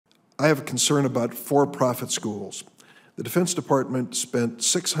I have a concern about for-profit schools. The Defense Department spent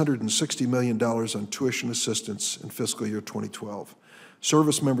 $660 million on tuition assistance in fiscal year 2012.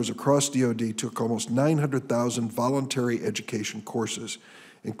 Service members across DOD took almost 900,000 voluntary education courses,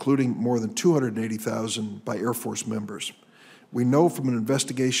 including more than 280,000 by Air Force members. We know from an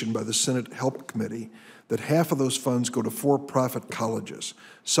investigation by the Senate Help Committee that half of those funds go to for-profit colleges,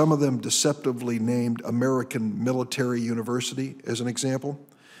 some of them deceptively named American Military University, as an example.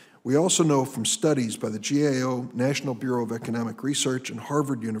 We also know from studies by the GAO, National Bureau of Economic Research, and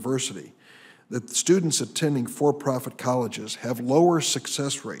Harvard University that students attending for-profit colleges have lower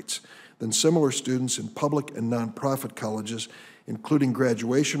success rates than similar students in public and nonprofit colleges, including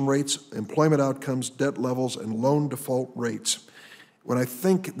graduation rates, employment outcomes, debt levels, and loan default rates. When I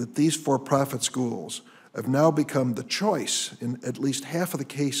think that these for-profit schools have now become the choice in at least half of the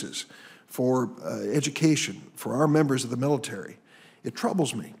cases for education for our members of the military, it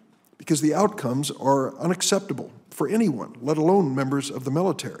troubles me because the outcomes are unacceptable for anyone, let alone members of the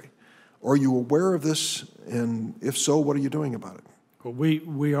military. Are you aware of this? And if so, what are you doing about it? Well,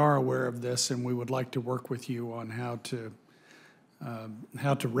 we are aware of this, and we would like to work with you on how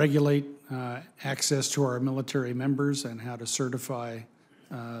to regulate access to our military members and how to certify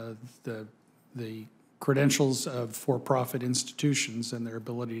the credentials of for-profit institutions and their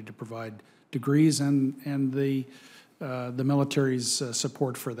ability to provide degrees and the military's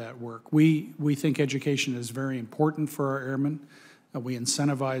support for that work. We think education is very important for our airmen. We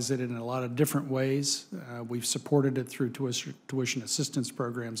incentivize it in a lot of different ways. We've supported it through tuition assistance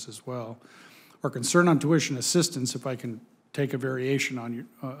programs as well. Our concern on tuition assistance, if I can take a variation on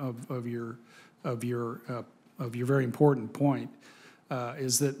your very important point,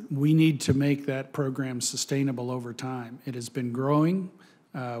 is that we need to make that program sustainable over time. It has been growing.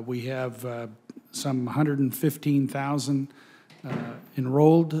 We have some 115,000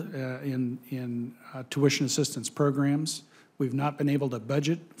 enrolled in tuition assistance programs. We've not been able to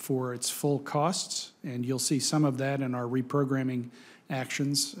budget for its full costs, and you'll see some of that in our reprogramming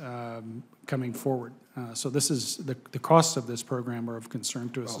actions coming forward. So this is the costs of this program are of concern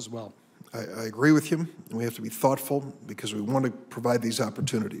to us as well. I agree with you. We have to be thoughtful because we want to provide these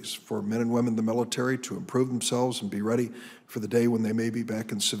opportunities for men and women in the military to improve themselves and be ready for the day when they may be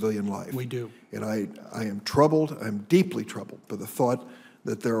back in civilian life. We do. And I am troubled, I'm deeply troubled by the thought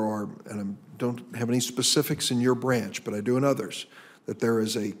that there are, and I don't have any specifics in your branch, but I do in others, that there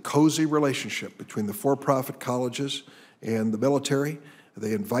is a cozy relationship between the for-profit colleges and the military.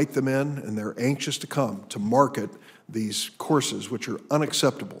 They invite them in, and they're anxious to come to market these courses, which are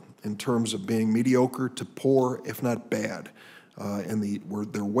unacceptable in terms of being mediocre to poor, if not bad.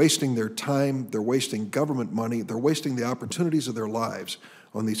 They're wasting their time, they're wasting government money, they're wasting the opportunities of their lives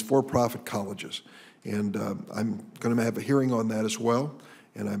on these for-profit colleges. And I'm going to have a hearing on that as well,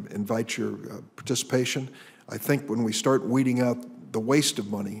 and I invite your participation. I think when we start weeding out the waste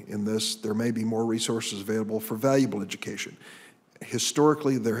of money in this, there may be more resources available for valuable education.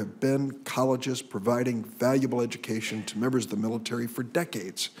 Historically, there have been colleges providing valuable education to members of the military for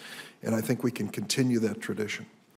decades, and I think we can continue that tradition.